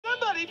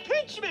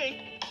pinch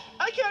me.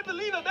 I can't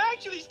believe I'm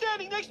actually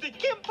standing next to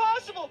Kim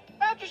Possible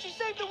after she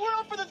saved the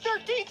world for the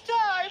 13th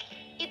time.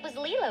 It was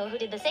Lilo who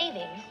did the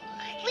saving.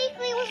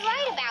 Pleakley was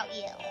right about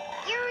you.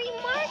 You're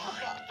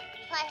remarkable.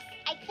 Plus,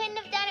 I couldn't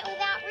have done it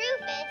without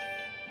Rufus.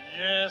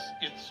 Yes,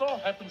 it so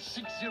happens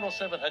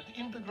 607 had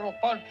integral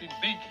part in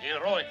big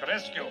heroic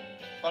rescue.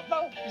 But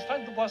now it's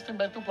time to blast him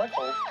back to black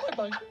hole.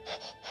 Bye-bye.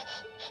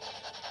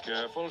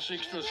 Careful,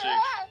 626.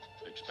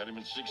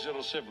 Experiment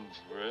 607.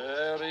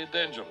 Very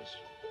dangerous.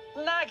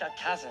 Naga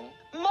cousin.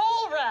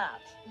 Mole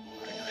rat.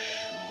 Are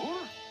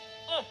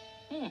you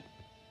sure?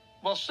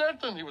 Was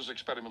certain he was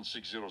experiment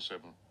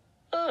 607.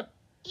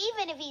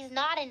 Even if he's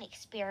not an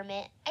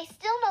experiment, I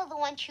still know the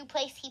one true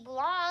place he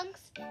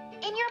belongs.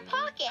 In your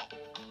pocket.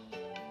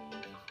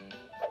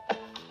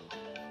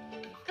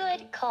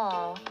 Good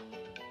call.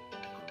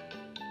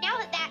 Now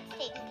that that's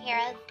taken care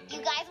of, you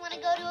guys want to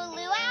go to a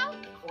luau?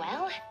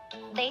 Well,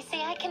 they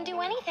say I can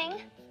do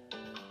anything.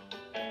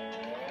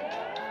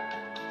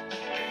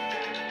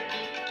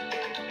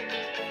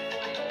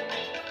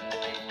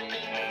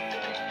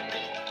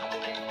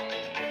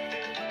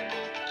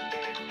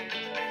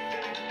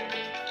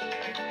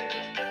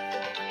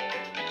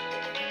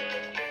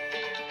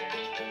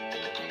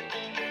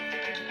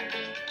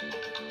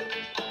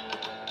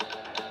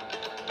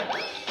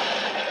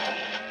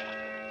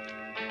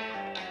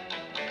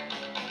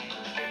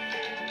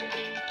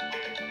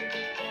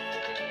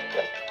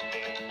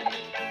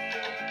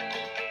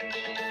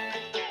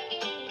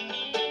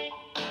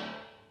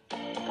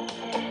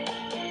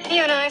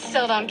 Yuna, I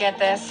still don't get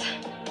this.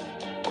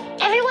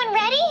 Everyone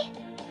ready?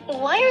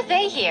 Why are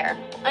they here?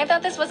 I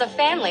thought this was a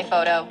family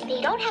photo.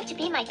 They don't have to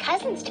be my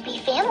cousins to be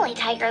family,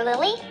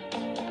 Tigerlily.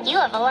 You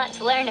have a lot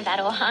to learn about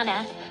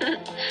Ohana.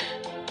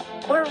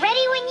 We're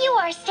ready when you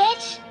are,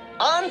 Stitch.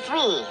 On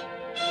 3.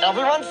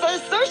 Everyone say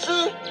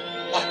sushi.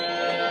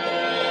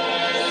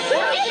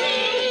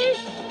 Sushi!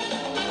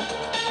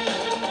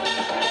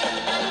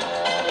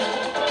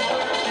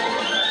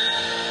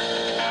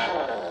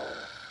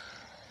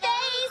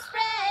 They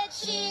spread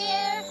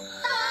cheer,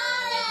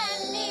 far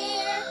and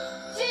near.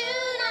 Do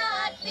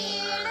not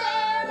fear,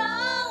 they're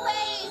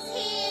always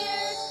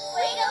here.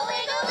 Wiggle,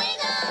 wiggle,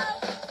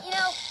 wiggle. You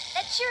know,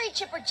 that cherry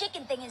chipper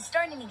chicken thing is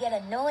starting to get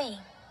annoying.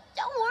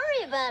 Don't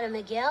worry about it,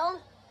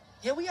 Miguel.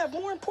 Yeah, we have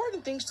more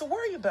important things to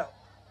worry about.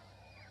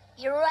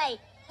 You're right.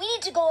 We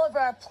need to go over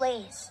our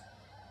plays.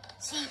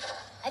 See,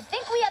 I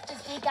think we have to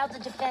fake out the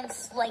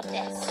defense like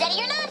this.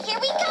 Steady or not, here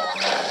we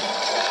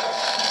go.